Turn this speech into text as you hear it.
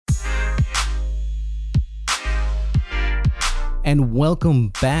and welcome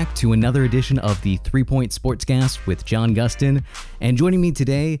back to another edition of the 3 Point Sportscast with John Gustin. And joining me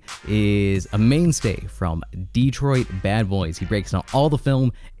today is a mainstay from Detroit Bad Boys. He breaks down all the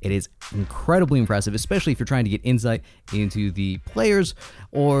film. It is incredibly impressive, especially if you're trying to get insight into the players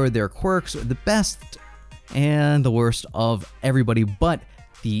or their quirks, the best and the worst of everybody, but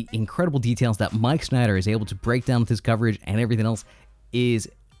the incredible details that Mike Snyder is able to break down with his coverage and everything else is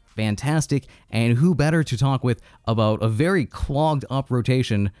fantastic. And who better to talk with about a very clogged up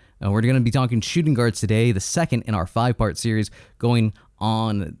rotation? We're going to be talking shooting guards today, the second in our 5-part series, going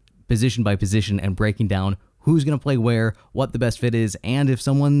on position by position and breaking down who's going to play where, what the best fit is, and if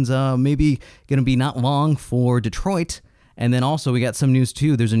someone's maybe going to be not long for Detroit. And then also we got some news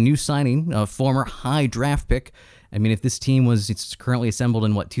too. There's a new signing, a former high draft pick. I mean, if this team it's currently assembled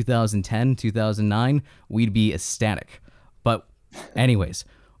in 2010, 2009, we'd be ecstatic. But anyways,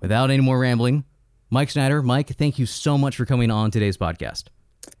 without any more rambling, Mike Snyder. Mike, thank you so much for coming on today's podcast.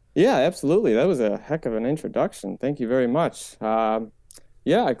 Yeah, absolutely. That was a heck of an introduction. Thank you very much.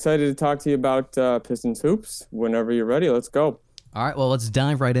 Excited to talk to you about Pistons hoops. Whenever you're ready, let's go. All right, well, let's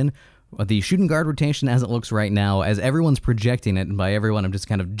dive right in. The shooting guard rotation as it looks right now, as everyone's projecting it, and by everyone, I'm just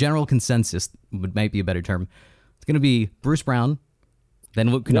kind of general consensus, might be a better term. It's going to be Bruce Brown,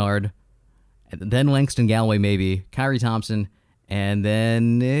 then Luke Kennard, then Langston Galloway maybe, Kyrie Thompson, and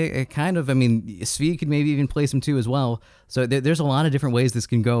then Svi could maybe even play some too as well. So there's a lot of different ways this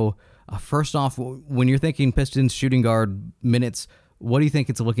can go. First off, when you're thinking Pistons shooting guard minutes, what do you think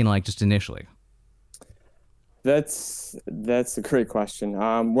it's looking like just initially? That's a great question.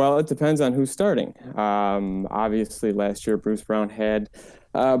 Well, it depends on who's starting. Obviously, last year Bruce Brown had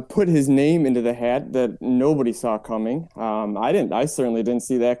put his name into the hat that nobody saw coming. I certainly didn't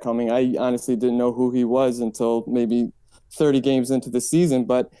see that coming. I honestly didn't know who he was until maybe 30 games into the season,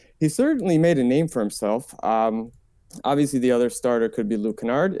 but he certainly made a name for himself. Obviously, the other starter could be Luke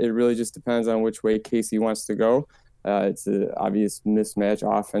Kennard. It really just depends on which way Casey wants to go. It's an obvious mismatch,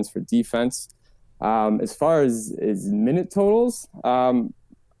 offense for defense. As far as minute totals,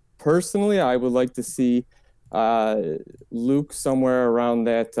 personally, I would like to see Luke somewhere around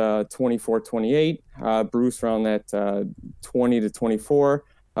that 24-28, Bruce around that 20 to 24,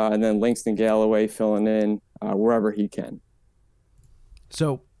 and then Langston Galloway filling in wherever he can.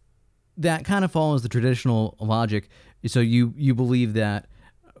 So that kind of follows the traditional logic. So you believe that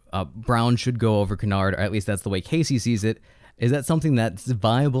Brown should go over Kennard, or at least that's the way Casey sees it. Is that something that's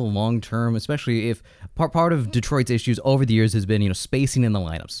viable long-term, especially if part of Detroit's issues over the years has been, spacing in the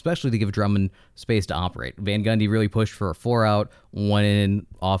lineups, especially to give Drummond space to operate? Van Gundy really pushed for a 4-out, 1-in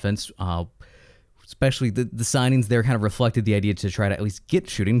offense. Especially the signings there kind of reflected the idea to try to at least get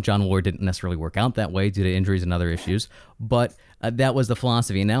shooting. John Ward didn't necessarily work out that way due to injuries and other issues, but that was the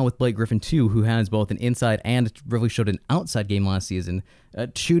philosophy. And now with Blake Griffin, too, who has both an inside and really showed an outside game last season,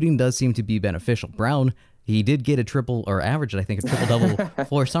 shooting does seem to be beneficial. Brown, he did get a triple-double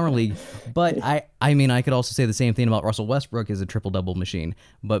for Summer League, but I could also say the same thing about Russell Westbrook as a triple-double machine,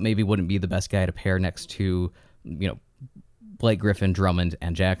 but maybe wouldn't be the best guy to pair next to, Blake Griffin, Drummond,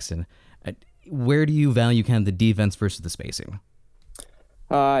 and Jackson. Where do you value kind of the defense versus the spacing?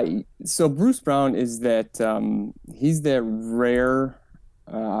 So Bruce Brown is that he's that rare,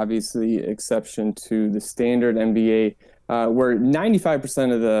 obviously, exception to the standard NBA, where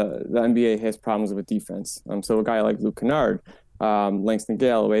 95% of the NBA has problems with defense. So a guy like Luke Kennard, Langston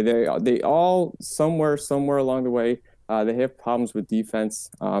Galloway, they all somewhere along the way, they have problems with defense.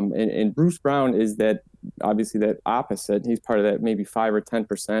 And Bruce Brown is that, obviously, that opposite. He's part of that maybe 5 or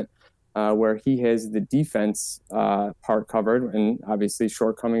 10%. Where he has the defense part covered and obviously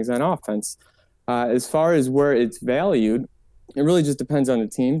shortcomings on offense. As far as where it's valued, it really just depends on the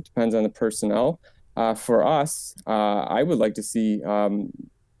team, depends on the personnel. For us, I would like to see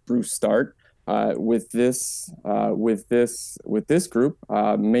Bruce start with this group,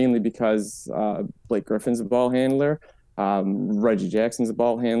 mainly because Blake Griffin's a ball handler, Reggie Jackson's a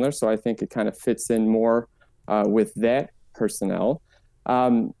ball handler, so I think it kind of fits in more with that personnel.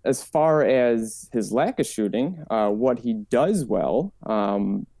 As far as his lack of shooting, what he does well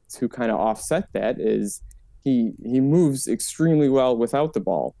to kind of offset that is he moves extremely well without the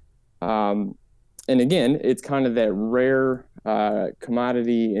ball. And again, it's kind of that rare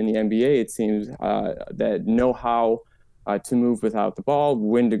commodity in the NBA, it seems, that know how to move without the ball,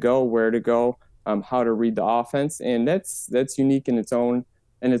 when to go, where to go, how to read the offense. And that's unique in its own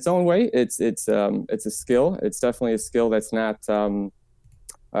way. It's a skill. It's definitely a skill that's not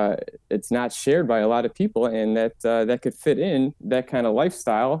it's not shared by a lot of people, and that could fit in that kind of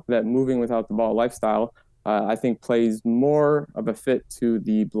lifestyle, that moving without the ball lifestyle. I think plays more of a fit to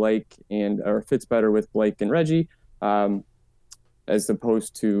the Blake or fits better with Blake and Reggie. as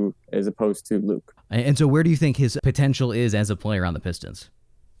opposed to Luke. And so where do you think his potential is as a player on the Pistons?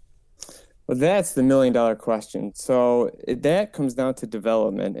 Well, that's the $1 million question. So that comes down to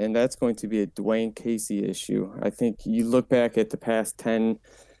development, and that's going to be a Dwayne Casey issue. I think you look back at the past 10,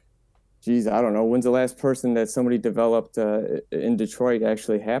 geez, I don't know, when's the last person that somebody developed in Detroit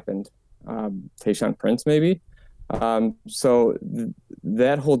actually happened? Tayshaun Prince, maybe?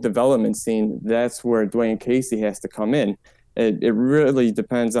 That whole development scene, that's where Dwayne Casey has to come in. It really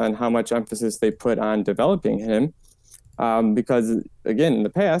depends on how much emphasis they put on developing him. Because, again, in the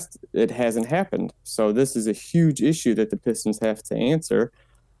past, it hasn't happened. So this is a huge issue that the Pistons have to answer.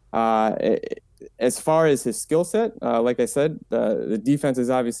 As far as his skill set, like I said, the defense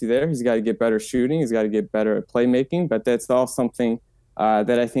is obviously there. He's got to get better shooting. He's got to get better at playmaking. But that's all something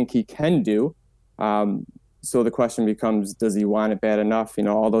that I think he can do. So the question becomes, does he want it bad enough?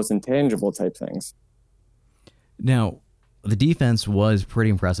 All those intangible type things. Now, the defense was pretty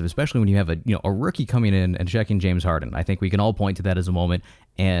impressive, especially when you have a rookie coming in and checking James Harden. I think we can all point to that as a moment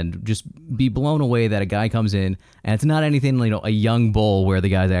and just be blown away that a guy comes in and it's not anything a young bull where the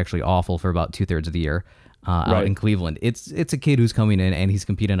guy's actually awful for about 2/3 of the year out in Cleveland. It's a kid who's coming in and he's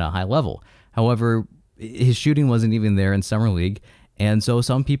competing at a high level. However, his shooting wasn't even there in summer league, and so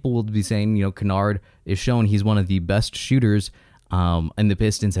some people will be saying Kennard is shown he's one of the best shooters and the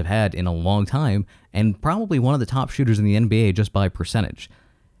Pistons have had in a long time, and probably one of the top shooters in the NBA just by percentage.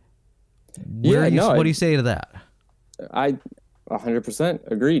 What do you say to that? I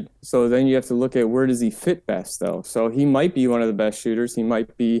 100% agreed. So then you have to look at where does he fit best, though. So he might be one of the best shooters. He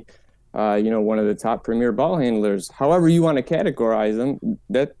might be, one of the top premier ball handlers. However you want to categorize him,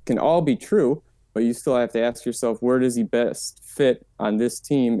 that can all be true, but you still have to ask yourself, where does he best fit on this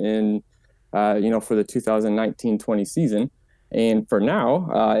team in, for the 2019-20 season? And for now,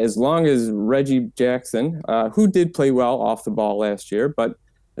 as long as Reggie Jackson, who did play well off the ball last year, but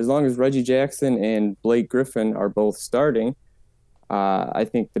as long as Reggie Jackson and Blake Griffin are both starting, I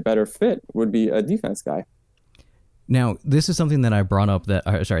think the better fit would be a defense guy. Now, this is something that I brought up that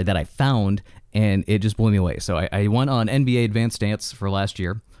I found, and it just blew me away. So I went on NBA Advanced Stats for last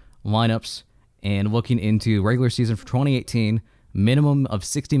year, lineups, and looking into regular season for 2018, minimum of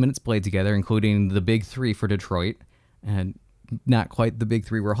 60 minutes played together, including the big three for Detroit, and not quite the big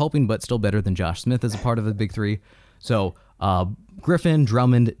three we're hoping, but still better than Josh Smith as a part of the big three. So Griffin,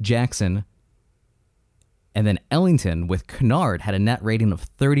 Drummond, Jackson, and then Ellington with Kennard had a net rating of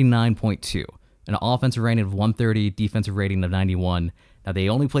 39.2, an offensive rating of 130, defensive rating of 91. Now, they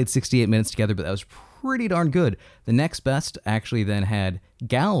only played 68 minutes together, but that was pretty darn good. The next best actually then had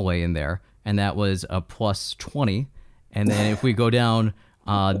Galloway in there, and that was a plus 20. And then if we go down,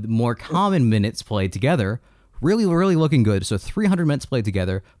 more common minutes played together, really, really looking good. So 300 minutes played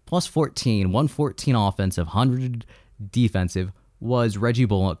together, plus 14, 114 offensive, 100 defensive, was Reggie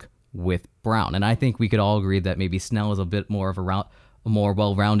Bullock with Brown. And I think we could all agree that maybe Snell is a bit more of a more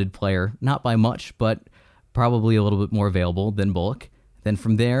well-rounded player, not by much, but probably a little bit more available than Bullock. Then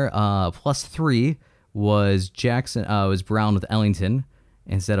from there, plus 3 was Jackson, was Brown with Ellington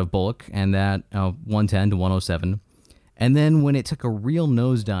instead of Bullock, and that 110 to 107. And then when it took a real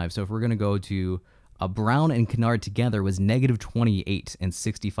nosedive, so if we're going to go to Brown and Kennard together, was negative 28 in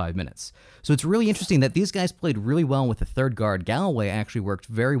 65 minutes. So it's really interesting that these guys played really well with the third guard. Galloway actually worked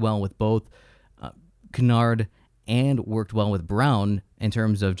very well with both Kennard and worked well with Brown in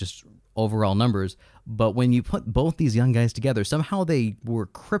terms of just overall numbers. But when you put both these young guys together, somehow they were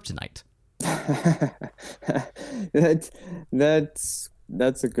kryptonite.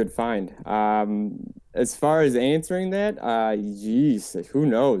 That's a good find. As far as answering that, geez, who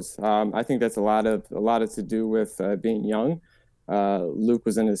knows? I think that's a lot to do with being young. Luke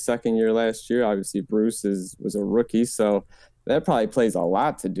was in his second year last year. Obviously, Bruce was a rookie, so that probably plays a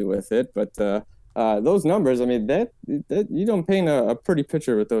lot to do with it. But those numbers, I mean, that you don't paint a pretty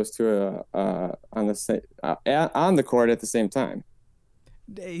picture with those two on the court at the same time.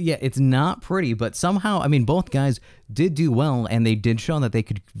 Yeah, it's not pretty, but somehow, I mean, both guys did do well, and they did show that they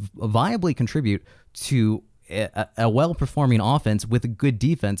could viably contribute to a well-performing offense with a good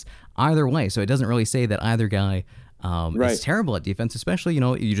defense either way. So it doesn't really say that either guy is terrible at defense, especially,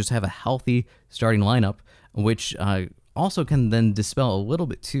 you just have a healthy starting lineup, which also can then dispel a little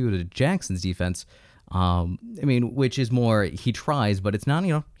bit, too, to Jackson's defense. Which is more, he tries, but it's not,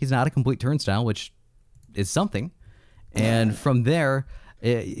 he's not a complete turnstile, which is something. And from there,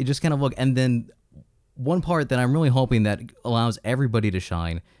 you just kind of look, and then one part that I'm really hoping that allows everybody to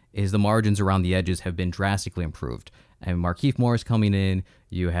shine is the margins around the edges have been drastically improved. And Markieff Morris coming in,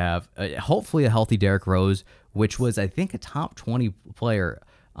 you have hopefully a healthy Derrick Rose, which was, I think, a top 20 player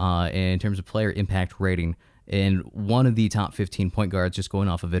in terms of player impact rating and one of the top 15 point guards just going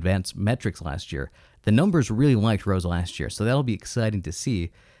off of advanced metrics last year. The numbers really liked Rose last year, so that'll be exciting to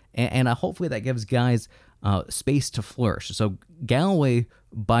see. And hopefully that gives guys space to flourish. So Galloway,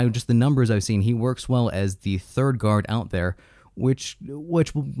 by just the numbers I've seen, he works well as the third guard out there, which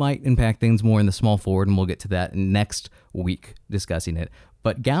might impact things more in the small forward, and we'll get to that next week discussing it.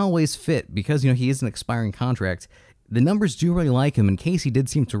 But Galloway's fit, because he is an expiring contract, the numbers do really like him, and Casey did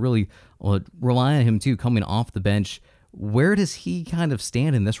seem to really rely on him too, coming off the bench. Where does he kind of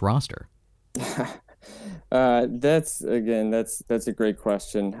stand in this roster? That's a great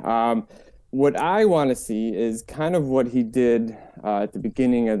question. What I want to see is kind of what he did at the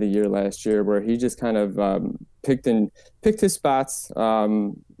beginning of the year last year, where he just kind of picked his spots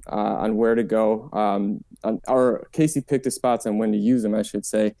on where to go. Or Casey picked his spots on when to use them, I should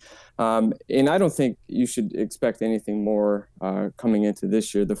say. And I don't think you should expect anything more coming into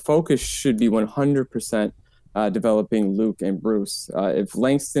this year. The focus should be 100% developing Luke and Bruce. If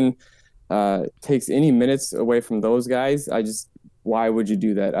Langston takes any minutes away from those guys, why would you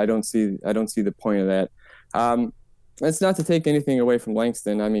do that? I don't see the point of that. It's not to take anything away from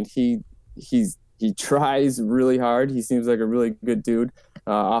Langston. I mean, he tries really hard. He seems like a really good dude.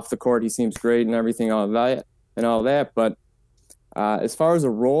 Off the court, he seems great and everything, all that. But as far as a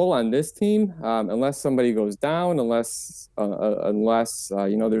role on this team, unless somebody goes down, unless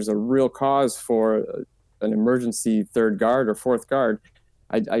there's a real cause for an emergency third guard or fourth guard,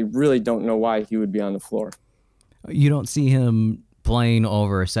 I really don't know why he would be on the floor. You don't see him playing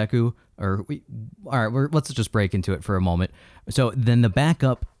over Sekou? All right, let's just break into it for a moment. So then the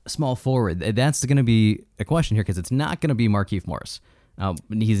backup small forward, that's going to be a question here, because it's not going to be Markieff Morris.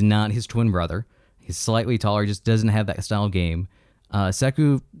 He's not his twin brother. He's slightly taller, just doesn't have that style game.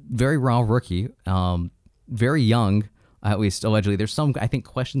 Sekou, very raw rookie, very young, at least allegedly. There's some, I think,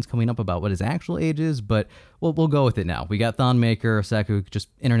 questions coming up about what his actual age is, but we'll go with it now. We got Thon Maker, Sekou, just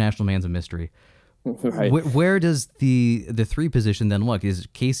international man's of mystery. Right. Where does the three position then look? Is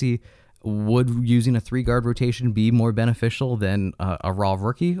Casey, would using a three-guard rotation be more beneficial than a raw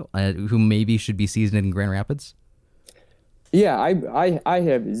rookie who maybe should be seasoned in Grand Rapids? Yeah, I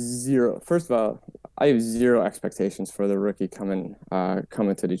have zero. First of all, I have zero expectations for the rookie coming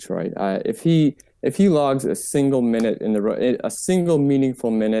to Detroit. If he logs a single minute a single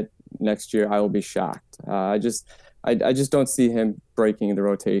meaningful minute next year, I will be shocked. I just don't see him breaking the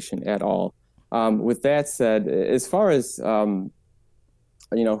rotation at all. With that said, as far as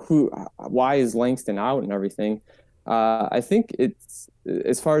why is Langston out and everything, I think it's,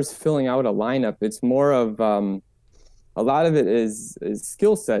 as far as filling out a lineup, it's more of a lot of it is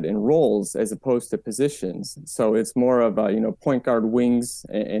skill set and roles as opposed to positions. So it's more of point guard, wings,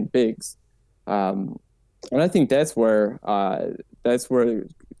 and bigs, and I think that's where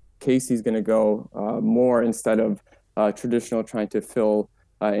Casey's going to go more, instead of traditional trying to fill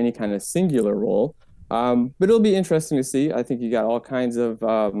any kind of singular role. But it'll be interesting to see. I think you got all kinds of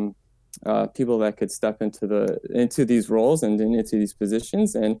people that could step into these roles and into these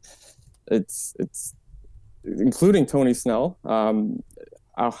positions, and it's including Tony Snell,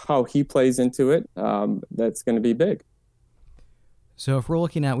 how he plays into it. That's going to be big. So if we're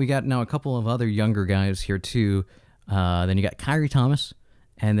looking at, we got now a couple of other younger guys here too. Then you got Kyrie Thomas,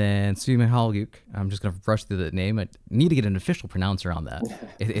 and then Svi Mykhailiuk. I'm just going to rush through the name. I need to get an official pronouncer on that.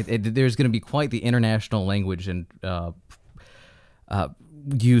 There's going to be quite the international language and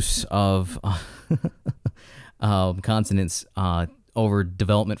use of consonants over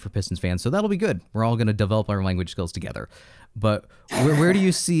development for Pistons fans. So that'll be good. We're all going to develop our language skills together. But where do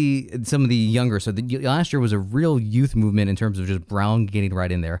you see some of the younger? So last year was a real youth movement in terms of just Brown getting right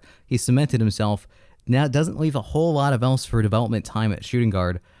in there. He cemented himself. Now it doesn't leave a whole lot of else for development time at shooting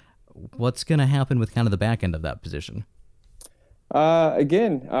guard. What's going to happen with kind of the back end of that position?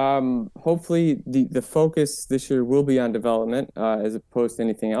 Hopefully the focus this year will be on development as opposed to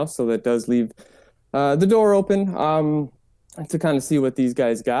anything else. So that does leave the door open to kind of see what these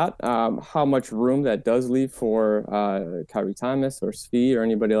guys got, how much room that does leave for Kyrie Thomas or Svi or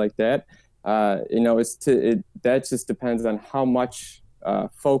anybody like that. That just depends on how much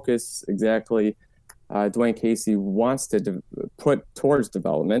focus exactly Dwayne Casey wants to put towards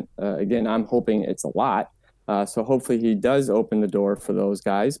development. Again, I'm hoping it's a lot. So hopefully he does open the door for those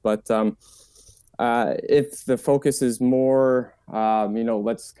guys. But if the focus is more,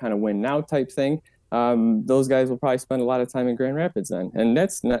 let's kind of win now type thing, those guys will probably spend a lot of time in Grand Rapids then. And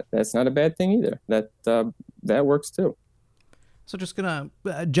that's not a bad thing either. That works too. So just going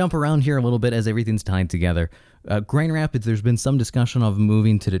to jump around here a little bit as everything's tied together. Grand Rapids, there's been some discussion of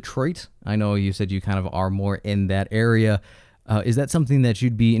moving to Detroit. I know you said you kind of are more in that area. Is that something that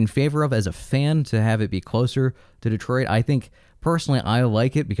you'd be in favor of as a fan, to have it be closer to Detroit? I think personally I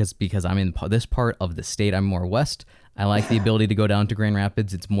like it because I'm in this part of the state. I'm more west. I like the ability to go down to Grand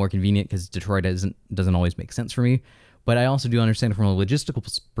Rapids. It's more convenient because Detroit doesn't always make sense for me. But I also do understand from a logistical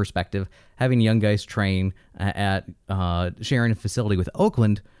perspective, having young guys train at sharing a facility with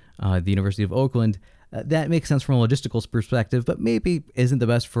Oakland, the University of Oakland, that makes sense from a logistical perspective, but maybe isn't the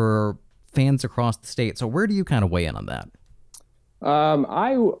best for fans across the state. So where do you kind of weigh in on that?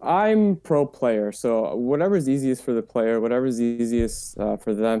 I'm pro player, so whatever's easiest for the player, whatever's easiest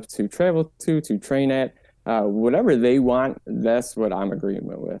for them to travel to train at, whatever they want, that's what I'm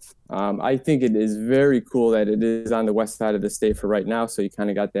agreement with. I think it is very cool that it is on the west side of the state for right now, so you kind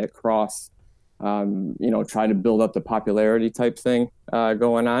of got that cross, try to build up the popularity type thing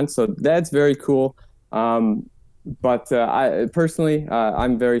going on. So that's very cool. But I personally,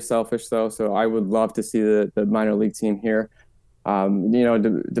 I'm very selfish though, so I would love to see the minor league team here.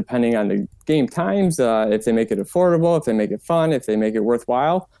 Depending on the game times, if they make it affordable, if they make it fun, if they make it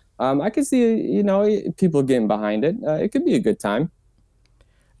worthwhile, I could see, people getting behind it. It could be a good time.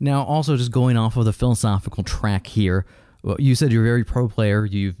 Now, also just going off of the philosophical track here, you said you're a very pro player.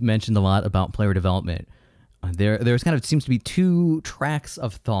 You've mentioned a lot about player development. There's kind of seems to be two tracks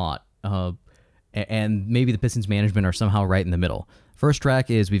of thought, and maybe the Pistons management are somehow right in the middle. First track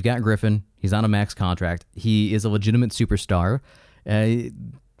is we've got Griffin. He's on a max contract. He is a legitimate superstar. A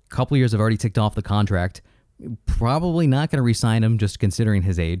couple years have already ticked off the contract. Probably not going to re-sign him just considering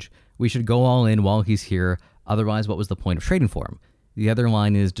his age. We should go all in while he's here. Otherwise, what was the point of trading for him? The other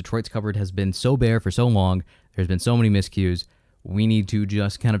line is Detroit's cupboard has been so bare for so long. There's been so many miscues. We need to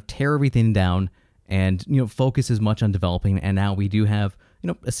just kind of tear everything down and focus as much on developing. And now we do have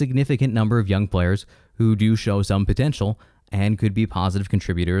a significant number of young players who do show some potential and could be positive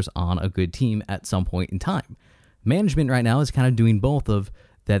contributors on a good team at some point in time. Management right now is kind of doing both of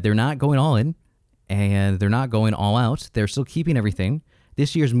that. They're not going all in and they're not going all out. They're still keeping everything.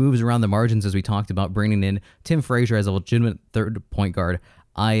 This year's moves around the margins, as we talked about, bringing in Tim Frazier as a legitimate third point guard.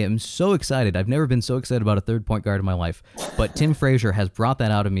 I am so excited. I've never been so excited about a third point guard in my life, but Tim Frazier has brought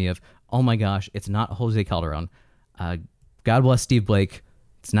that out of me of, oh my gosh, it's not Jose Calderon. God bless Steve Blake.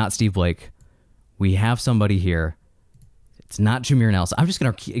 It's not Steve Blake. We have somebody here. It's not Jameer Nelson. I'm just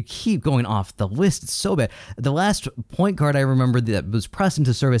going to keep going off the list. It's so bad. The last point guard I remember that was pressed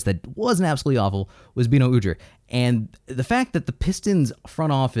into service that wasn't absolutely awful was Bino Udrih. And the fact that the Pistons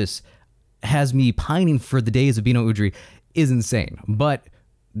front office has me pining for the days of Bino Udrih is insane. But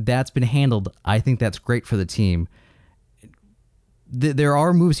that's been handled. I think that's great for the team. There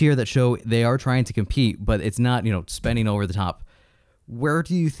are moves here that show they are trying to compete, but it's not, spending over the top. Where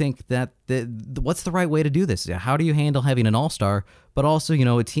do you think that what's the right way to do this? How do you handle having an all-star, but also,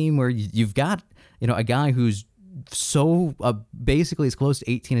 a team where you've got, a guy who's so basically as close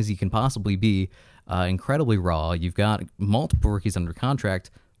to 18 as he can possibly be, incredibly raw. You've got multiple rookies under contract,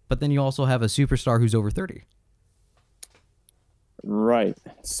 but then you also have a superstar who's over 30. Right.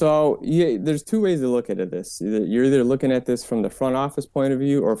 So there's two ways to look at this. You're either looking at this from the front office point of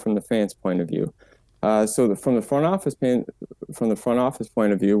view or from the fans' point of view. From the front office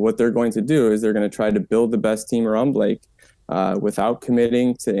point of view, what they're going to do is they're going to try to build the best team around Blake, without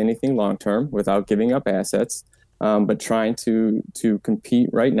committing to anything long term, without giving up assets, but trying to compete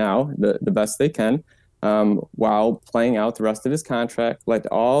right now the best they can, while playing out the rest of his contract. Let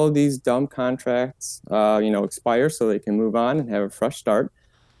all these dumb contracts, expire so they can move on and have a fresh start.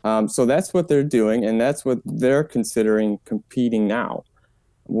 So that's what they're doing, and that's what they're considering competing now.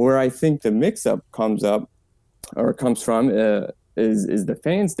 Where I think the mix-up comes from is the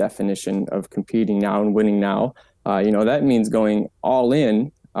fans' definition of competing now and winning now. That means going all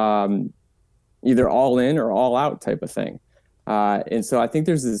in, either all in or all out type of thing. And so I think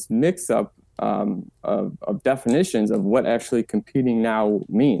there's this mix-up of definitions of what actually competing now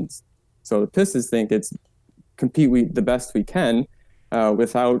means. So the Pistons think it's compete the best we can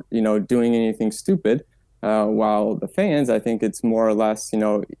without doing anything stupid. While the fans, I think it's more or less,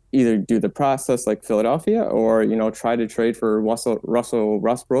 either do the process like Philadelphia or, try to trade for Russell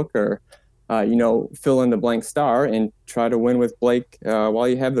Westbrook or, fill in the blank star and try to win with Blake while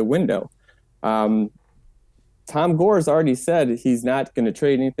you have the window. Tom Gore's already said he's not going to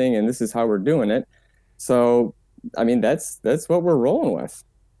trade anything and this is how we're doing it. So, I mean, that's what we're rolling with.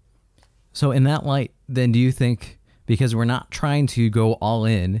 So in that light, then do you think, because we're not trying to go all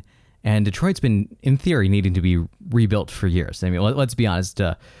in, and Detroit's been, in theory, needing to be rebuilt for years. I mean, let's be honest.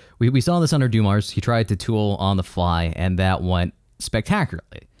 We saw this under Dumars. He tried to tool on the fly, and that went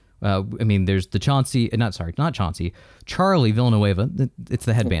spectacularly. I mean, there's the not Chauncey, Charlie Villanueva. It's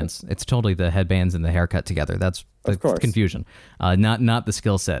the headbands. It's totally the headbands and the haircut together. That's the confusion. Not the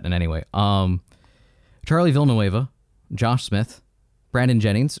skill set in any way. Charlie Villanueva, Josh Smith, Brandon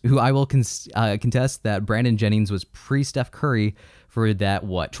Jennings, who I will contest that Brandon Jennings was pre-Steph Curry for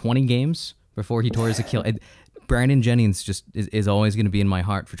that, 20 games before he tore his Achilles. Brandon Jennings just is always going to be in my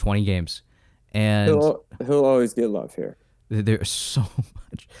heart for 20 games. And he'll always get love here. There's so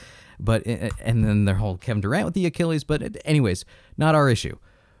much. But, and then their whole Kevin Durant with the Achilles. But anyways, not our issue.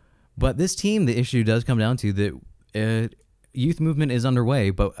 But this team, the issue does come down to that youth movement is underway,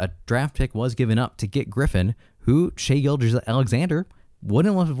 but a draft pick was given up to get Griffin, who Shai Gilgeous-Alexander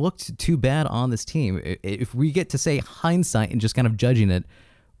wouldn't have looked too bad on this team. If we get to say hindsight and just kind of judging it,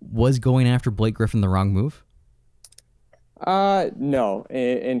 was going after Blake Griffin the wrong move? No,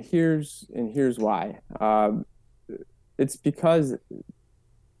 and here's why. It's because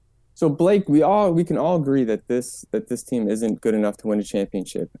Blake, we can all agree that this team isn't good enough to win a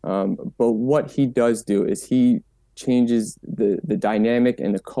championship. But what he does do is he changes the dynamic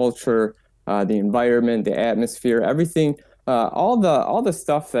and the culture, the environment, the atmosphere, everything, all the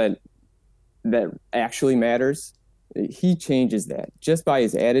stuff that actually matters. He changes that just by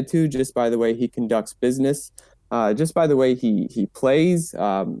his attitude, just by the way he conducts business, just by the way he plays.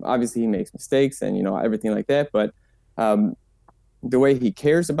 Obviously, he makes mistakes and everything like that, but the way he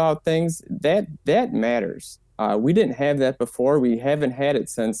cares about things, that matters. We didn't have that before. We haven't had it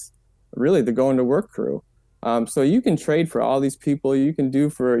since really the Going to Work crew. So you can trade for all these people. You can go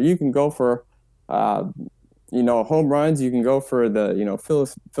for home runs. You can go for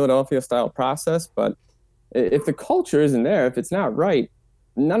the Philadelphia style process, but if the culture isn't there, if it's not right,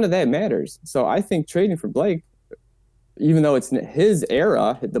 none of that matters. So I think trading for Blake, even though it's his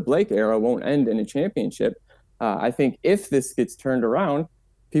era, the Blake era won't end in a championship. I think if this gets turned around,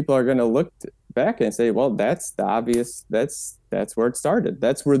 people are going to look back and say, well, that's the obvious, that's where it started.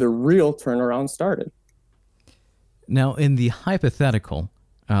 That's where the real turnaround started. Now, in the hypothetical,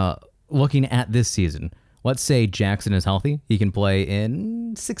 looking at this season, let's say Jackson is healthy. He can play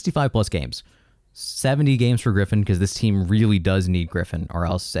in 65-plus games. 70 games for Griffin, because this team really does need Griffin, or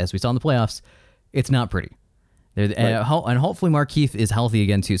else, as we saw in the playoffs, it's not pretty. Right. And hopefully Markieff is healthy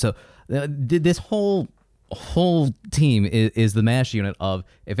again, too. So this whole team is the mash unit of,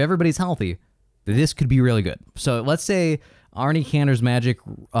 if everybody's healthy, this could be really good. So let's say Arnie Cantor's magic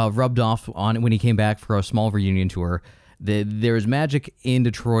rubbed off on when he came back for a small reunion tour. There's magic in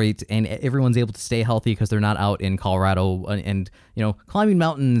Detroit, and everyone's able to stay healthy because they're not out in Colorado and climbing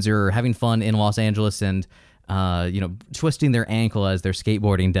mountains or having fun in Los Angeles and twisting their ankle as they're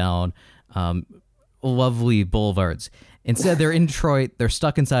skateboarding down lovely boulevards. Instead, they're in Detroit. They're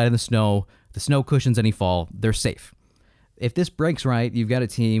stuck inside in the snow. The snow cushions any fall. They're safe. If this breaks right, you've got a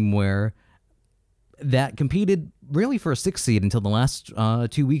team where that competed really for a 6th seed until the last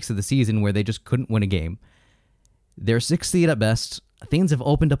 2 weeks of the season, where they just couldn't win a game. They're 6th seed at best. Things have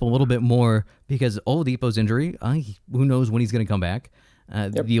opened up a little bit more because Oladipo's injury. Who knows when he's going to come back?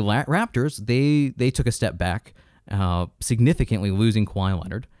 Yep. The Raptors, they took a step back, significantly losing Kawhi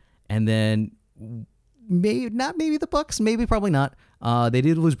Leonard, and then maybe the Bucks, probably not. They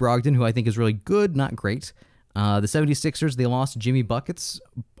did lose Brogdon, who I think is really good, not great. The 76ers, they lost Jimmy Buckets.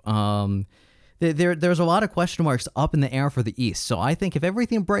 There's a lot of question marks up in the air for the East. So I think if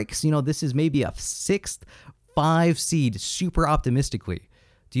everything breaks, this is maybe a 6th, 5 seed, super optimistically.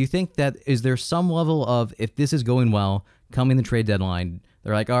 Do you think that, is there some level of, if this is going well, coming the trade deadline,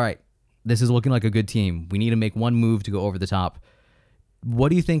 they're like, all right, this is looking like a good team. We need to make one move to go over the top. What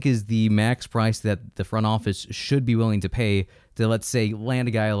do you think is the max price that the front office should be willing to pay to, let's say, land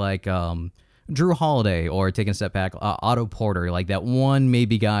a guy like Drew Holiday, or taking a step back, Otto Porter, like that one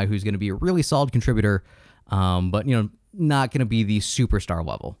maybe guy who's going to be a really solid contributor, but not going to be the superstar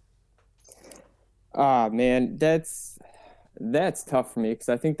level? Man, that's tough for me, because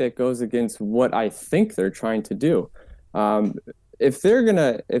I think that goes against what I think they're trying to do. If they're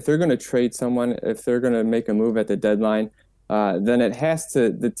gonna trade someone, if they're gonna make a move at the deadline, then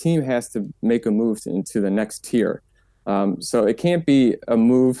the team has to make a move into the next tier. So it can't be a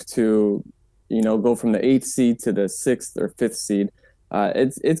move to go from the 8th seed to the 6th or 5th seed.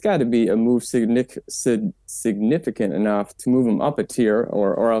 It's got to be a move significant enough to move them up a tier,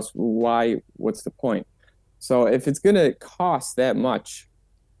 or else what's the point? So if it's going to cost that much,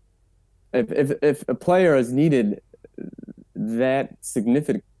 if a player is needed that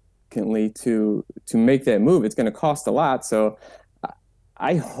significantly to make that move, it's going to cost a lot. So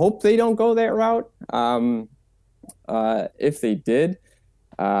I hope they don't go that route. If they did,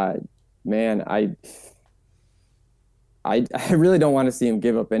 man, I really don't want to see him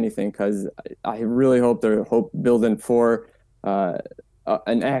give up anything because I really hope they're building for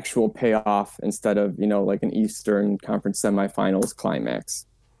an actual payoff instead of, like an Eastern Conference semifinals climax.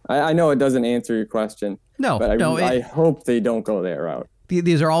 I know it doesn't answer your question, but I hope they don't go that route.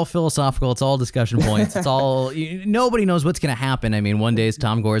 These are all philosophical. It's all discussion points. It's all nobody knows what's going to happen. I mean, one day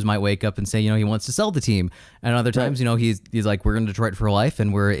Tom Gores might wake up and say, he wants to sell the team, and other times, he's like, we're in Detroit for life,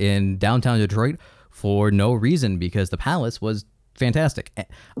 and we're in downtown Detroit for no reason because the Palace was fantastic.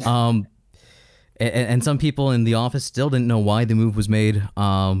 And some people in the office still didn't know why the move was made.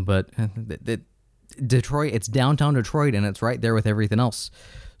 But Detroit, it's downtown Detroit, and it's right there with everything else.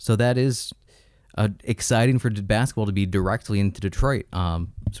 So that is exciting for basketball to be directly into Detroit.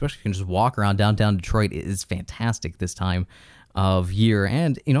 Especially you can just walk around downtown Detroit. It is fantastic this time of year.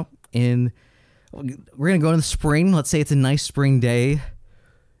 And, we're going to go in the spring. Let's say it's a nice spring day,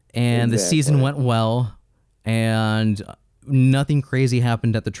 and the season went well, and nothing crazy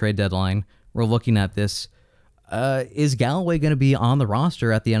happened at the trade deadline. We're looking at this. Is Galloway going to be on the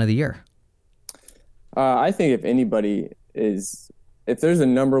roster at the end of the year? I think if there's a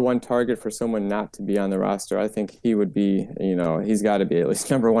number one target for someone not to be on the roster, I think he would be, he's got to be at least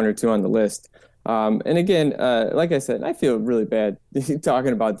number 1 or 2 on the list. And again, like I said, I feel really bad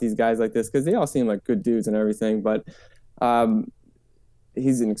talking about these guys like this because they all seem like good dudes and everything, but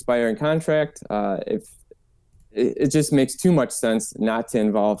he's an expiring contract. If it just makes too much sense not to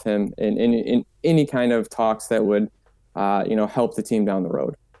involve him in any kind of talks that would, help the team down the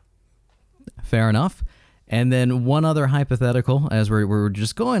road. Fair enough. And then one other hypothetical, as we're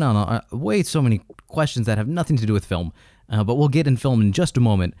just going on way so many questions that have nothing to do with film, but we'll get in film in just a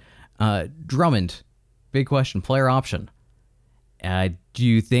moment. Drummond, big question, player option. Do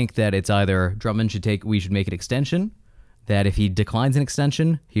you think that it's either Drummond we should make an extension, that if he declines an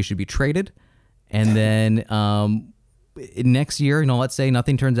extension, he should be traded, and then next year, let's say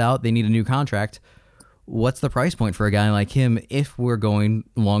nothing turns out, they need a new contract. What's the price point for a guy like him if we're going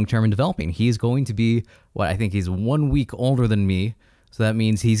long-term and developing? He's going to be, I think he's 1 week older than me, so that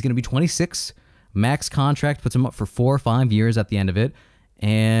means he's going to be 26. Max contract puts him up for 4 or 5 years at the end of it,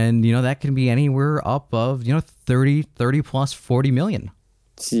 and, that can be anywhere up of, 30 plus 40 million.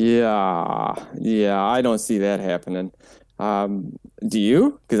 Yeah, I don't see that happening. Do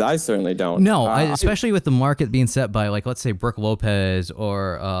you? Because I certainly don't. No, especially with the market being set by, let's say Brook Lopez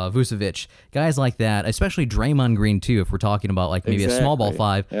or Vucevic, guys like that, especially Draymond Green too, if we're talking about maybe a small ball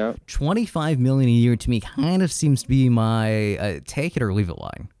 5. Yeah. $25 million a year to me kind of seems to be my take it or leave it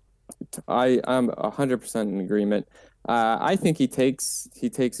line. I'm 100% in agreement. I think he takes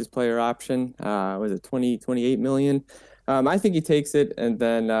his player option. Was it 28 million? I think he takes it, and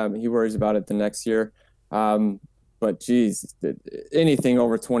then he worries about it the next year. But geez, anything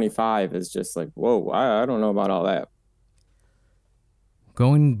over 25 is just like, whoa, I don't know about all that.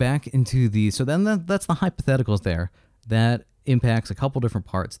 Going back into so then that's the hypotheticals there. That impacts a couple different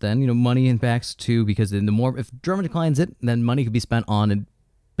parts. Then, money impacts too, because if Drummond declines it, then money could be spent on a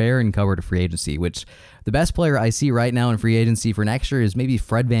barren cover to free agency, which the best player I see right now in free agency for next year is maybe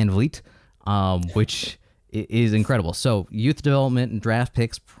Fred VanVleet, which is incredible. So youth development and draft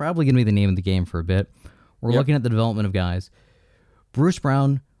picks, probably going to be the name of the game for a bit. We're looking at the development of guys. Bruce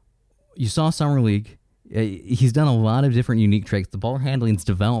Brown, you saw Summer League. He's done a lot of different unique tricks. The ball handling's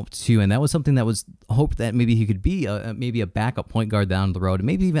developed too, and that was something that was hoped that maybe he could be maybe a backup point guard down the road, and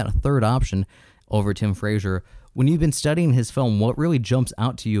maybe even a third option over Tim Frazier. When you've been studying his film, what really jumps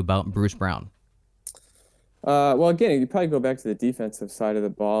out to you about Bruce Brown? Well, again, you probably go back to the defensive side of the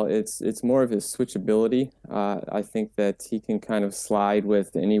ball. It's more of his switchability. I think that he can kind of slide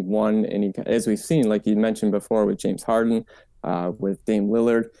with as we've seen, like you mentioned before, with James Harden, with Dame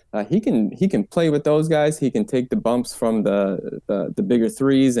Lillard. He can play with those guys. He can take the bumps from the bigger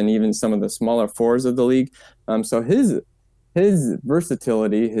threes and even some of the smaller fours of the league. So his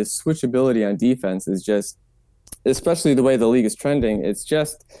versatility, his switchability on defense is just, especially the way the league is trending, it's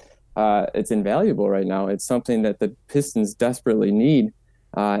just. It's invaluable right now. It's something that the Pistons desperately need.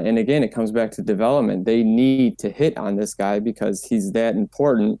 And again, it comes back to development. They need to hit on this guy because he's that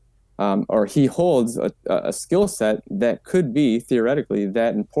important, or he holds a skill set that could be theoretically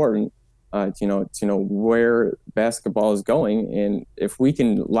that important, where basketball is going. And if we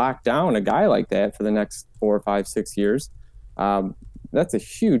can lock down a guy like that for the next 4, 5, 6 years, that's a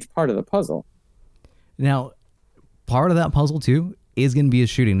huge part of the puzzle. Now, part of that puzzle too is going to be his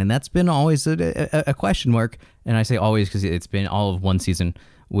shooting, and that's been always a question mark, and I say always because it's been all of one season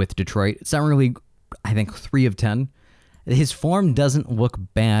with Detroit. Summer League, I think 3 of 10. His form doesn't look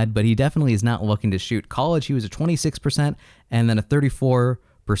bad, but he definitely is not looking to shoot. College, he was a 26% and then a 34%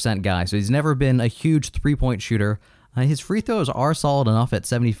 guy, so he's never been a huge three-point shooter. His free throws are solid enough at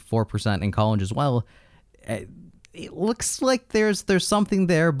 74% in college as well. It looks like there's something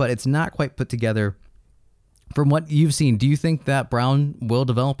there, but it's not quite put together. From what you've seen, do you think that Brown will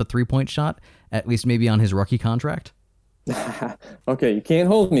develop a three-point shot, at least maybe on his rookie contract? Okay, you can't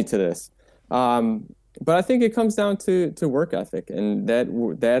hold me to this. But I think it comes down to work ethic, and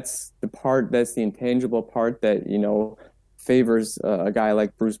that's the intangible part that, favors a guy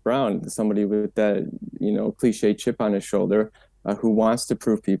like Bruce Brown, somebody with that, cliche chip on his shoulder, who wants to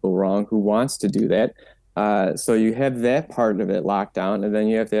prove people wrong, who wants to do that. So you have that part of it locked down, and then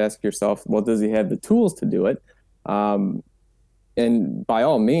you have to ask yourself, well, does he have the tools to do it? And by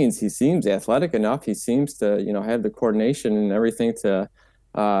all means, he seems athletic enough. He seems to, have the coordination and everything to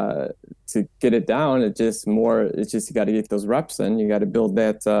get it down. It's just you got to get those reps in. You got to build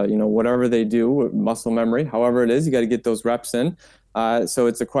that, whatever they do, muscle memory, however it is, you got to get those reps in. So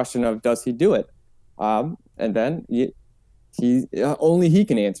it's a question of, does he do it? And then only he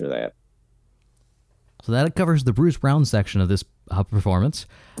can answer that. So that covers the Bruce Brown section of this performance.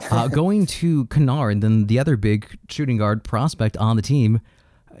 Going to Kennard, then the other big shooting guard prospect on the team.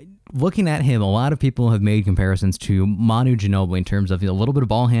 Looking at him, a lot of people have made comparisons to Manu Ginobili in terms of a little bit of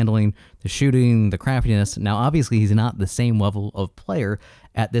ball handling, the shooting, the craftiness. Now, obviously, he's not the same level of player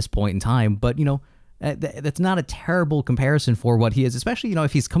at this point in time, but, that's not a terrible comparison for what he is, especially,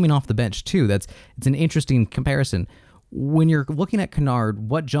 if he's coming off the bench, too. It's an interesting comparison. When you're looking at Kennard,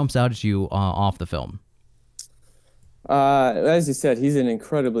 what jumps out at you off the film? As you said, he's an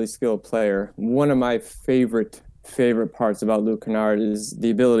incredibly skilled player. One of my favorite parts about Luke Kennard is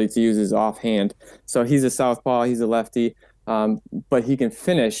the ability to use his offhand. So he's a southpaw, he's a lefty, but he can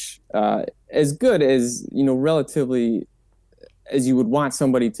finish as good as, relatively as you would want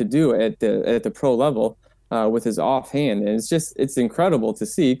somebody to do at the pro level with his offhand. And it's incredible to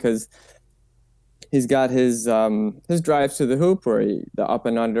see, because he's got his drives to the hoop, where the up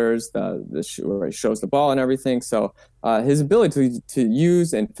and unders, where he shows the ball and everything. So his ability to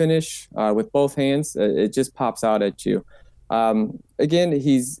use and finish with both hands, it just pops out at you. Again,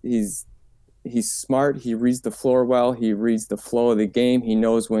 he's smart. He reads the floor well. He reads the flow of the game. He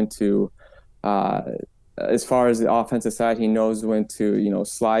knows when to, as far as the offensive side, he knows when to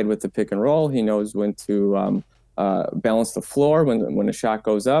slide with the pick and roll. He knows when to balance the floor when the shot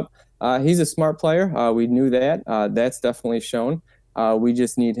goes up. He's a smart player. We knew that. That's definitely shown. We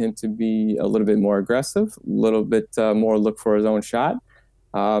just need him to be a little bit more aggressive, a little bit more look for his own shot.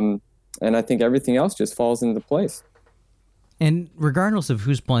 And I think everything else just falls into place. And regardless of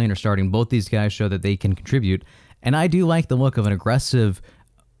who's playing or starting, both these guys show that they can contribute. And I do like the look of an aggressive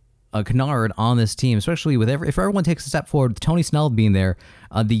Kennard on this team, especially with if everyone takes a step forward, Tony Snell being there.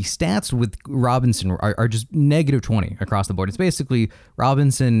 The stats with Robinson are just negative 20 across the board. It's basically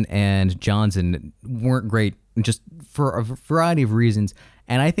Robinson and Johnson weren't great, just for a variety of reasons.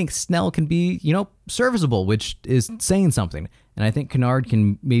 And I think Snell can be, serviceable, which is saying something. And I think Kennard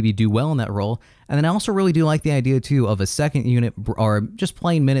can maybe do well in that role. And then I also really do like the idea, too, of a second unit or just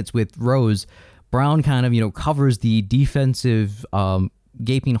playing minutes with Rose. Brown kind of, covers the defensive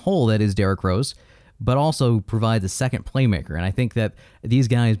gaping hole that is Derrick Rose, but also provides a second playmaker. And I think that these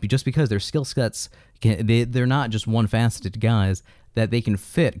guys, just because their skill sets, they're not just one-faceted guys, that they can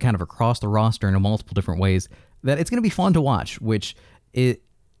fit kind of across the roster in multiple different ways, that it's going to be fun to watch, which it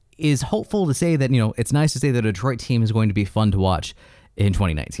is hopeful to say that, it's nice to say that a Detroit team is going to be fun to watch in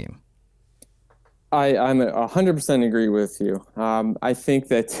 2019. I'm 100% agree with you. I think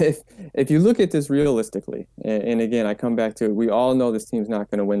that if you look at this realistically, and again, I come back to it, we all know this team's not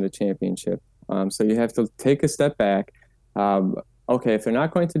going to win the championship. So you have to take a step back. Okay, if they're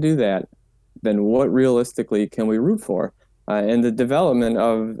not going to do that, then what realistically can we root for? And the development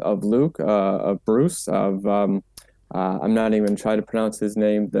of Luke, of Bruce, of I'm not even trying to pronounce his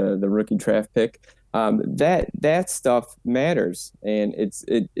name, the rookie draft pick. That stuff matters, and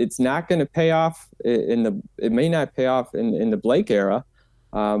it's not going to pay off it may not pay off in the Blake era,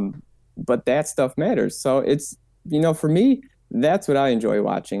 but that stuff matters. So it's, for me, that's what I enjoy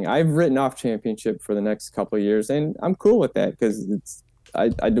watching. I've written off championship for the next couple of years, and I'm cool with that, because I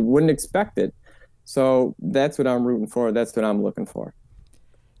wouldn't expect it. So that's what I'm rooting for. That's what I'm looking for.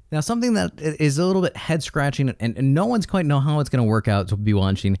 Now, something that is a little bit head scratching, and no one's quite know how it's going to work out to be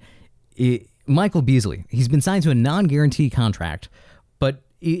watching. Michael Beasley, he's been signed to a non-guarantee contract, but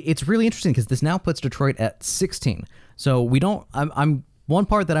it's really interesting because this now puts Detroit at 16. So I'm one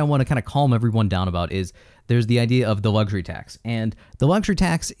part that I want to kind of calm everyone down about is there's the idea of the luxury tax, and the luxury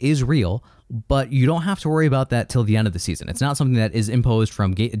tax is real, but you don't have to worry about that till the end of the season. It's not something that is imposed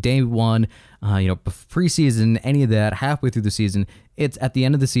from day one, preseason, any of that, halfway through the season. It's at the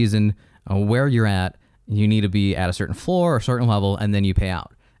end of the season where you're at. You need to be at a certain floor or a certain level, and then you pay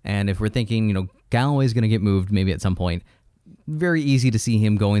out. And if we're thinking, Galloway's going to get moved maybe at some point, very easy to see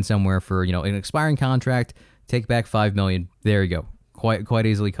him going somewhere for, an expiring contract, take back $5 million. There you go. Quite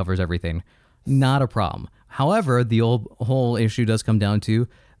easily covers everything. Not a problem. However, the whole issue does come down to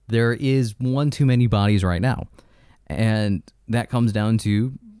there is one too many bodies right now. And that comes down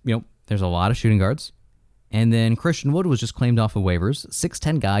to, there's a lot of shooting guards. And then Christian Wood was just claimed off of waivers.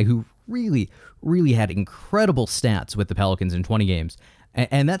 6'10" guy who really, really had incredible stats with the Pelicans in 20 games.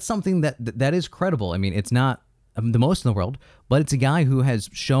 And that's something that is credible. I mean, it's not the most in the world, but it's a guy who has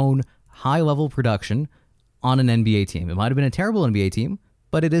shown high-level production on an NBA team. It might have been a terrible NBA team,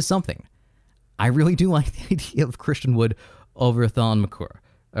 but it is something. I really do like the idea of Christian Wood over Thon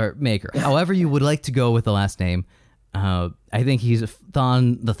Maker. However you would like to go with the last name. I think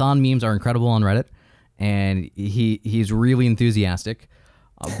the Thon memes are incredible on Reddit, and he's really enthusiastic.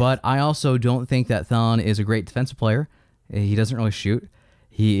 But I also don't think that Thon is a great defensive player. He doesn't really shoot.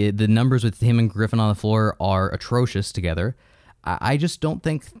 The numbers with him and Griffin on the floor are atrocious together. I just don't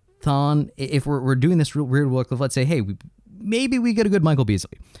think Thon, if we're doing this real weird look of, let's say, hey, maybe we get a good Michael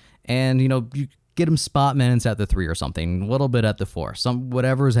Beasley. And, you get him spot minutes at the 3 or something, a little bit at the 4,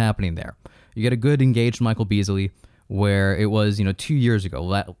 whatever is happening there. You get a good engaged Michael Beasley where it was, 2 years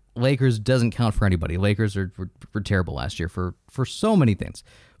ago. Lakers doesn't count for anybody. Lakers were terrible last year for so many things.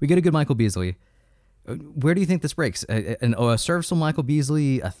 We get a good Michael Beasley. Where do you think this breaks? A serviceable Michael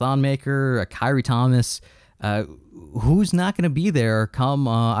Beasley, a Thon Maker, a Kyrie Thomas, who's not going to be there come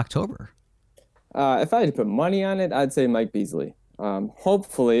October? If I had to put money on it, I'd say Mike Beasley.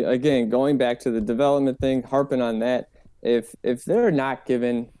 Hopefully, again, going back to the development thing, harping on that, if they're not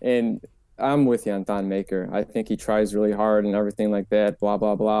given, and I'm with you on Thon Maker. I think he tries really hard and everything like that, blah,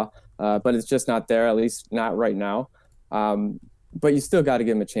 blah, blah. But it's just not there, at least not right now. But you still got to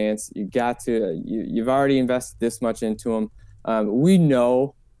give him a chance. You've already invested this much into him. We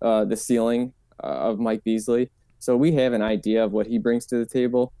know the ceiling of Mike Beasley, so we have an idea of what he brings to the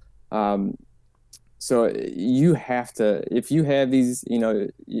table. So you have to, if you have these,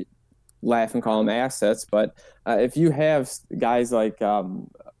 you laugh and call them assets, but if you have guys like Thon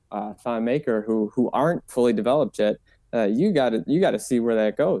Maker who aren't fully developed yet, you got to see where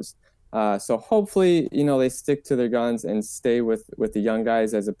that goes. So hopefully, they stick to their guns and stay with the young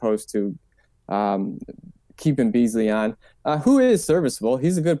guys as opposed to keeping Beasley on, who is serviceable.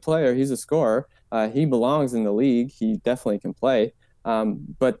 He's a good player. He's a scorer. He belongs in the league. He definitely can play.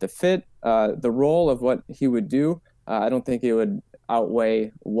 But the fit, the role of what he would do, I don't think it would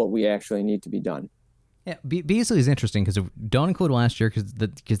outweigh what we actually need to be done. Yeah, Beasley is interesting because don't include last year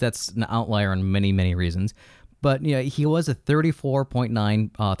because that's an outlier on many, many reasons. But he was a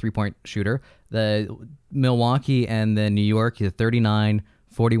 34.9 three-point shooter. The Milwaukee and the New York, he's a 39,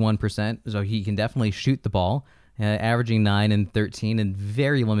 41%. So he can definitely shoot the ball, averaging 9 and 13 in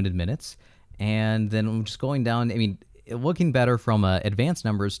very limited minutes. And then just going down, I mean, looking better from an advanced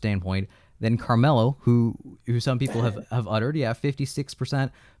numbers standpoint than Carmelo, who some people have uttered. Yeah,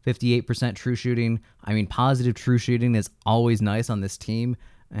 56%, 58% true shooting. I mean, positive true shooting is always nice on this team.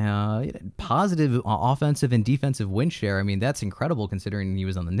 Positive offensive and defensive win share. I mean, that's incredible considering he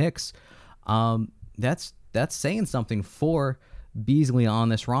was on the Knicks. That's saying something for Beasley on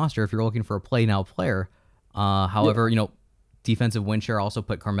this roster if you're looking for a play now player. However, defensive win share also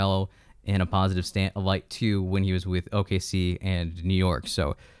put Carmelo in a positive light too when he was with OKC and New York.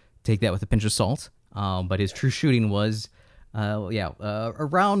 So take that with a pinch of salt. But his true shooting was,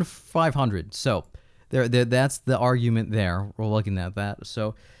 around 500. So that's the argument there. We're looking at that.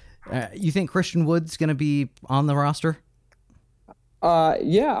 So you think Christian Wood's going to be on the roster?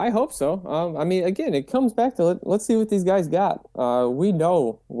 Yeah, I hope so. I mean, again, it comes back to let's see what these guys got. We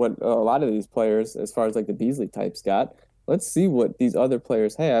know what a lot of these players, as far as like the Beasley types, got. Let's see what these other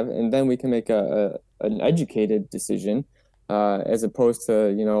players have, and then we can make an educated decision, as opposed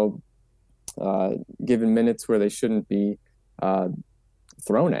to giving minutes where they shouldn't be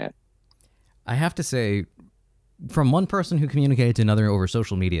thrown at. I have to say, from one person who communicated to another over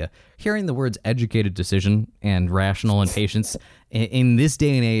social media, hearing the words educated decision and rational and patience in this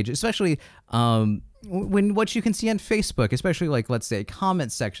day and age, especially when what you can see on Facebook, especially like, let's say,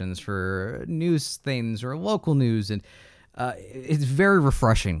 comment sections for news things or local news, and it's very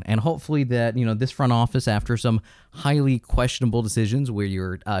refreshing. And hopefully that, this front office, after some highly questionable decisions where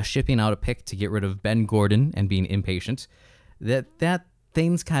you're shipping out a pick to get rid of Ben Gordon and being impatient, that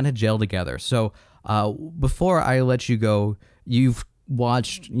things kind of gel together. So before I let you go, you've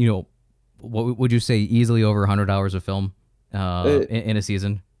watched, what would you say, easily over 100 hours of film in a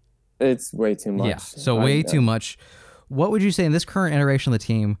season? It's way too much. Yeah, so way too much. What would you say in this current iteration of the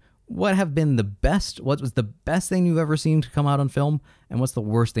team, what have been the best? What was the best thing you've ever seen to come out on film, and what's the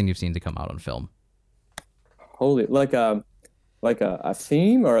worst thing you've seen to come out on film? Holy, like a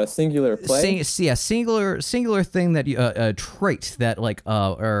theme or a singular play? Singular thing that a trait that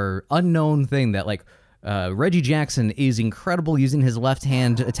or unknown thing that Reggie Jackson is incredible using his left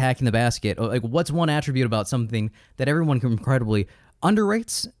hand attacking the basket. Like, what's one attribute about something that everyone incredibly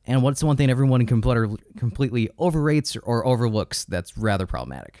underrates, and what's the one thing everyone completely overrates or overlooks that's rather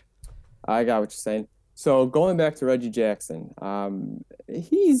problematic? I got what you're saying. So going back to Reggie Jackson,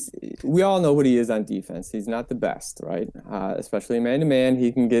 we all know what he is on defense. He's not the best, right? Especially man-to-man,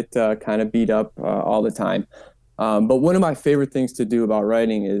 he can get kind of beat up all the time. But one of my favorite things to do about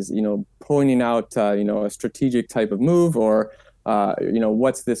writing is, pointing out, a strategic type of move, or,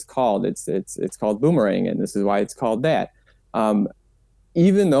 what's this called? It's called boomerang, and this is why it's called that.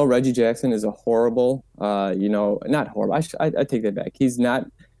 Even though Reggie Jackson is a horrible, not horrible, I take that back.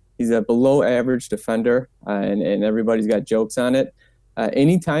 He's a below average defender, and everybody's got jokes on it.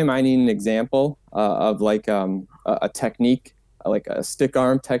 Anytime I need an example of a technique, like a stick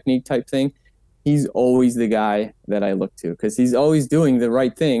arm technique type thing, he's always the guy that I look to, because he's always doing the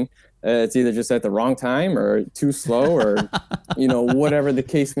right thing. It's either just at the wrong time or too slow, or whatever the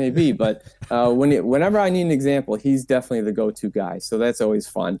case may be. But whenever I need an example, he's definitely the go-to guy. So that's always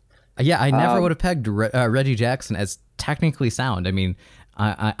fun. Yeah, I never would have pegged Reggie Jackson as technically sound. I mean,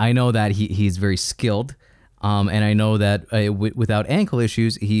 I know that he's very skilled, and I know that without ankle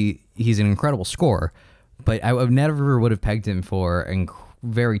issues, he's an incredible scorer. But I never would have pegged him for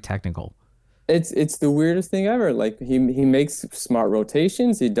very technical. It's the weirdest thing ever. Like, he makes smart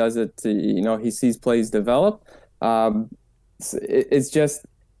rotations. He does it to, he sees plays develop. It's just,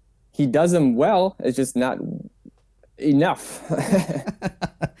 he does them well. It's just not enough.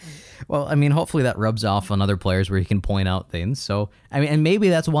 Well, I mean, hopefully that rubs off on other players where he can point out things. So, I mean, and maybe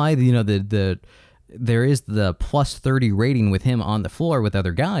that's why, there is the plus 30 rating with him on the floor with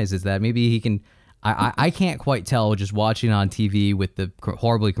other guys, is that maybe he can, I can't quite tell just watching on TV with the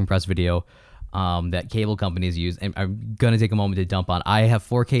horribly compressed video that cable companies use. And I'm going to take a moment to dump on. I have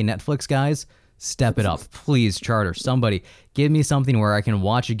 4K Netflix, guys. Step it up. Please, Charter. Somebody give me something where I can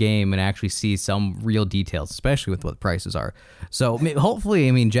watch a game and actually see some real details, especially with what prices are. So hopefully,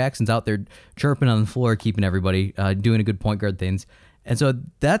 I mean, Jackson's out there chirping on the floor, keeping everybody, doing a good point guard things. And so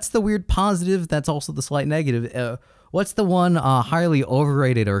that's the weird positive. That's also the slight negative. What's the one highly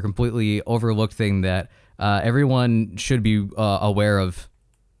overrated or completely overlooked thing that everyone should be aware of?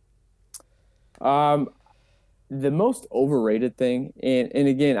 The most overrated thing, and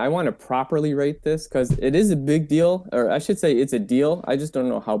again, I want to properly rate this because it is a big deal, or I should say it's a deal. I just don't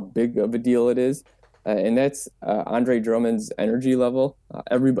know how big of a deal it is, and that's Andre Drummond's energy level.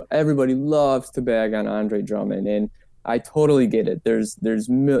 Everybody loves to bag on Andre Drummond, and I totally get it. There's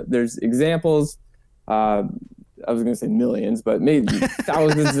examples. I was going to say millions, but maybe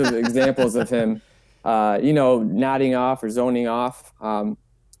thousands of examples of him, nodding off or zoning off,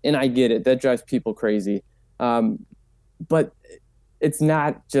 and I get it. That drives people crazy. But it's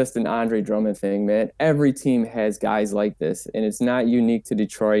not just an Andre Drummond thing, man. Every team has guys like this, and it's not unique to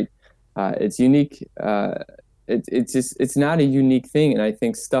Detroit. It's unique. It's not a unique thing. And I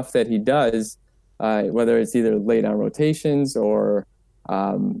think stuff that he does, whether it's either late on rotations or,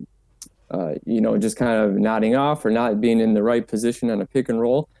 just kind of nodding off or not being in the right position on a pick and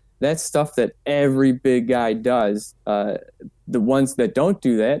roll, that's stuff that every big guy does. The ones that don't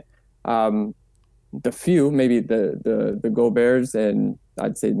do that, the few, maybe the Goberts, and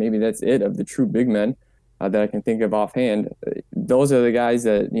I'd say maybe that's it of the true big men that I can think of offhand. Those are the guys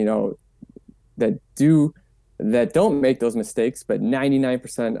that, that don't make those mistakes, but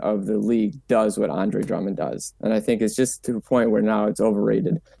 99% of the league does what Andre Drummond does. And I think it's just to the point where now it's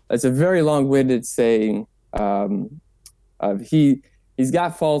overrated. It's a very long-winded saying. He's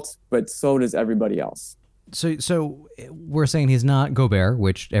got faults, but so does everybody else. So we're saying he's not Gobert,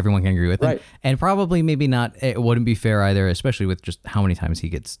 which everyone can agree with, right? And probably maybe not. It wouldn't be fair either, especially with just how many times he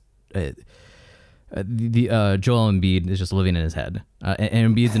gets. Joel Embiid is just living in his head,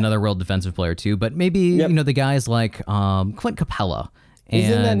 and Embiid's another world defensive player too. But maybe the guys like Clint Capella, and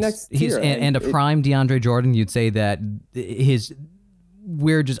he's in that next tier, and a prime DeAndre Jordan. You'd say that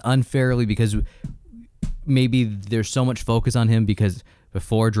we're just unfairly, because maybe there's so much focus on him because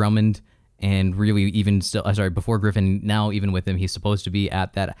before Drummond. And really, before Griffin, now even with him, he's supposed to be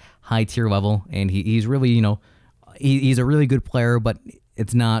at that high tier level, and he's really, he's a really good player, but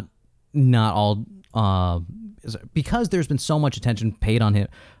it's not all because there's been so much attention paid on him,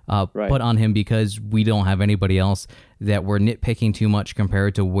 put on him, because we don't have anybody else, that we're nitpicking too much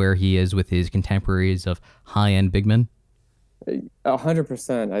compared to where he is with his contemporaries of high end big men.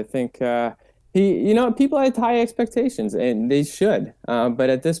 100%. I think people had high expectations, and they should. But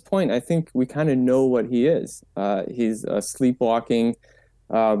at this point, I think we kind of know what he is. He's a sleepwalking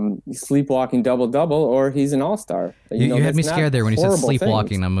double double, or he's an all-star. You had me scared there when you said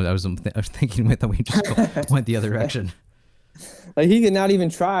sleepwalking. Things. I was thinking that we just went the other direction. Like, he could not even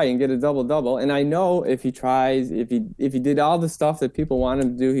try and get a double double. And I know if he tries, if he did all the stuff that people want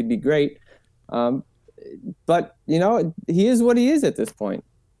him to do, he'd be great. But he is what he is at this point.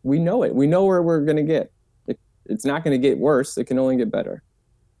 We know it. We know where we're going to get. It's not going to get worse. It can only get better.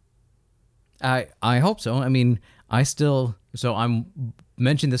 I hope so. I mean, I'm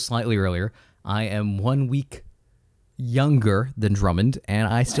mentioned this slightly earlier. I am 1 week younger than Drummond, and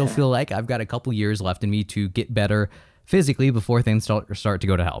I still feel like I've got a couple years left in me to get better physically before things start to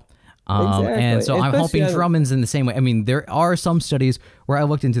go to hell. Exactly. And so I'm hoping Drummond's in the same way. I mean, there are some studies where I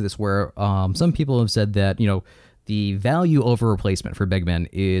looked into this where some people have said that, the value over replacement for big men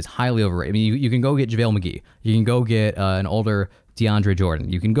is highly overrated. I mean, you can go get JaVale McGee. You can go get an older DeAndre Jordan.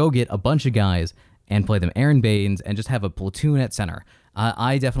 You can go get a bunch of guys and play them Aaron Baines and just have a platoon at center.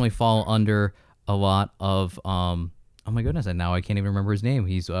 I definitely fall under a lot of, oh my goodness, and now I can't even remember his name.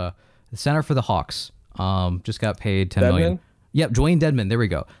 He's the center for the Hawks. Just got paid $10 million. Yep, Dwayne Dedmon. There we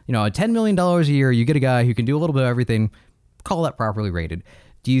go. $10 million a year, you get a guy who can do a little bit of everything. Call that properly rated.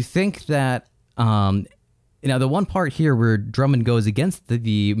 Do you think that, the one part here where Drummond goes against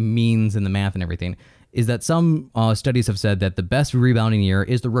the means and the math and everything is that some studies have said that the best rebounding year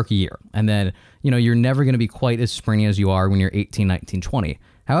is the rookie year. And then, you're never going to be quite as springy as you are when you're 18, 19, 20.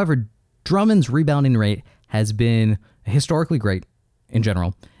 However, Drummond's rebounding rate has been historically great in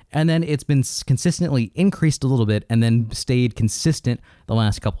general. And then it's been consistently increased a little bit and then stayed consistent the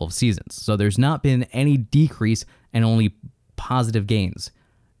last couple of seasons. So there's not been any decrease and only positive gains.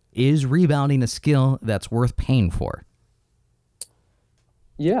 Is rebounding a skill that's worth paying for?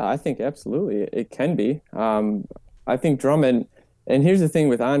 Yeah, I think absolutely it can be. I think Drummond, and here's the thing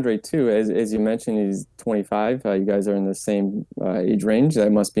with Andre too, as you mentioned, he's 25. You guys are in the same age range.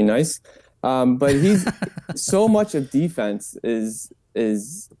 That must be nice. But he's so much of defense is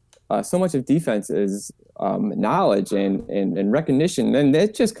knowledge and recognition, and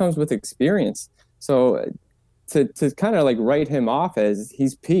that just comes with experience. So to kind of like write him off as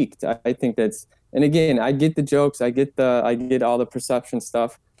he's peaked, I think that's, and again, I get the jokes, I get all the perception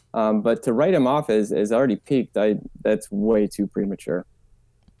stuff, but to write him off as already peaked, that's way too premature.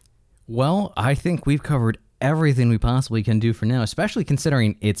 Well, I think we've covered everything we possibly can do for now, especially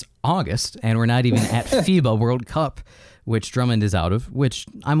considering it's August and we're not even at FIBA World Cup, which Drummond is out of, which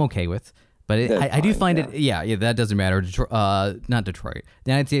I'm okay with. But I do find it, yeah, that doesn't matter. Not Detroit.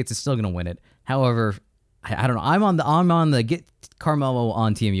 The United States is still going to win it. However, I don't know. I'm on the get Carmelo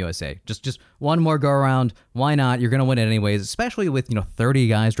on Team USA. Just one more go around. Why not? You're going to win it anyways, especially with 30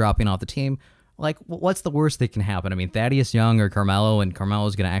 guys dropping off the team. Like, what's the worst that can happen? I mean, Thaddeus Young or Carmelo, and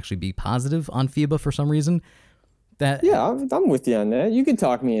Carmelo's going to actually be positive on FIBA for some reason. Yeah, I'm with you on that. You can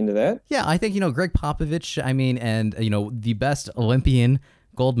talk me into that. Yeah, I think, Greg Popovich, and, the best Olympian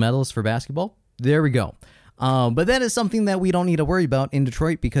gold medalist for basketball. There we go. But that is something that we don't need to worry about in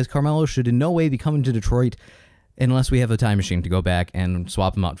Detroit because Carmelo should in no way be coming to Detroit unless we have a time machine to go back and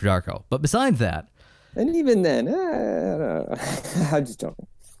swap him out for Darko. But besides that... And even then, I'm just joking.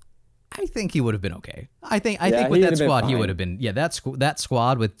 I think he would have been okay. I think with that squad, he would have been... Yeah, that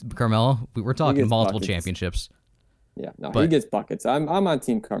squad with Carmelo, we're talking multiple championships. Yeah, no, he gets buckets. I'm on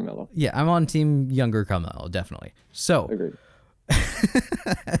Team Carmelo. Yeah, I'm on Team Younger Carmelo, definitely. So... Agreed.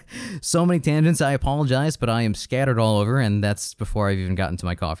 So many tangents, I apologize, but I am scattered all over, and that's before I've even gotten to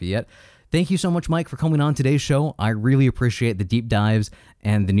my coffee yet. Thank you so much, Mike, for coming on today's show. I really appreciate the deep dives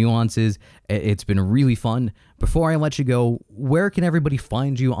and the nuances. It's been really fun. Before I let you go, where can everybody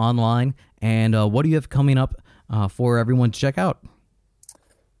find you online, and what do you have coming up for everyone to check out?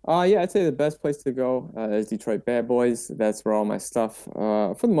 Yeah, I'd say the best place to go is Detroit Bad Boys. That's where all my stuff,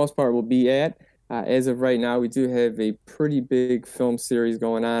 for the most part, will be at. As of right now, we do have a pretty big film series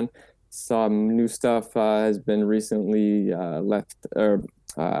going on. Some new stuff has been recently it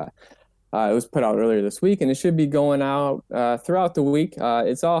was put out earlier this week, and it should be going out throughout the week.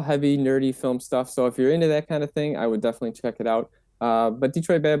 It's all heavy, nerdy film stuff. So if you're into that kind of thing, I would definitely check it out. But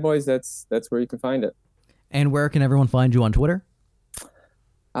Detroit Bad Boys, that's where you can find it. And where can everyone find you on Twitter?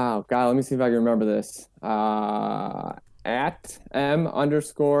 Oh, God, let me see if I can remember this. At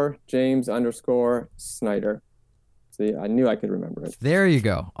 @M_James_Snyder. See, I knew I could remember it. There you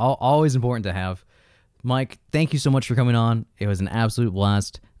go. Always important to have. Mike, thank you so much for coming on. It was an absolute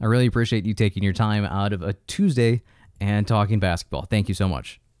blast. I really appreciate you taking your time out of a Tuesday and talking basketball. Thank you so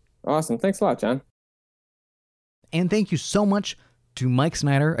much. Awesome. Thanks a lot, John. And thank you so much to Mike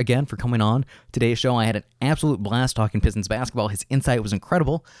Snyder again for coming on today's show. I had an absolute blast talking Pistons basketball. His insight was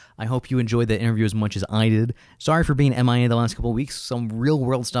incredible. I hope you enjoyed the interview as much as I did. Sorry for being MIA the last couple of weeks. Some real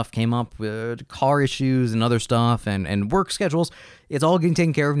world stuff came up, car issues and other stuff, and work schedules. It's all getting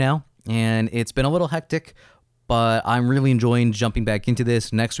taken care of now, and it's been a little hectic, but I'm really enjoying jumping back into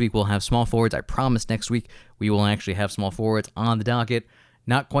this. Next week we'll have small forwards. I promise next week we will actually have small forwards on the docket.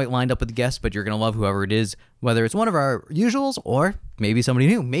 Not quite lined up with the guests, but you're going to love whoever it is, whether it's one of our usuals or maybe somebody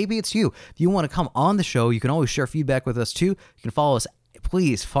new. Maybe it's you. If you want to come on the show, you can always share feedback with us too. You can follow us.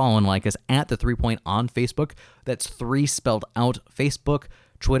 Please follow and like us at The 3 Point on Facebook. That's 3 spelled out, Facebook,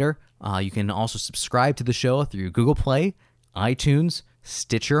 Twitter. You can also subscribe to the show through Google Play, iTunes,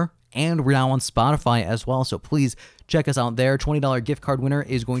 Stitcher, and we're now on Spotify as well. So please check us out there. $20 gift card winner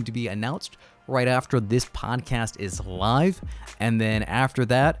is going to be announced right after this podcast is live. And then after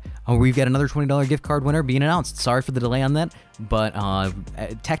that, we've got another $20 gift card winner being announced. Sorry for the delay on that, but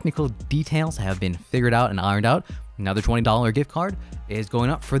technical details have been figured out and ironed out. Another $20 gift card is going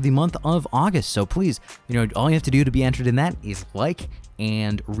up for the month of August. So please, all you have to do to be entered in that is like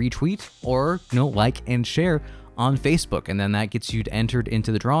and retweet, or like and share on Facebook, and then that gets you entered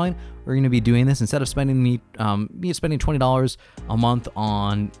into the drawing. We're going to be doing this instead of spending $20 a month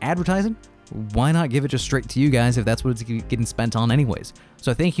on advertising. Why not give it just straight to you guys if that's what it's getting spent on anyways?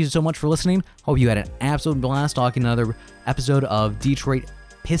 So thank you so much for listening. Hope you had an absolute blast talking another episode of Detroit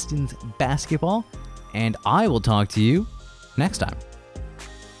Pistons basketball, and I will talk to you next time.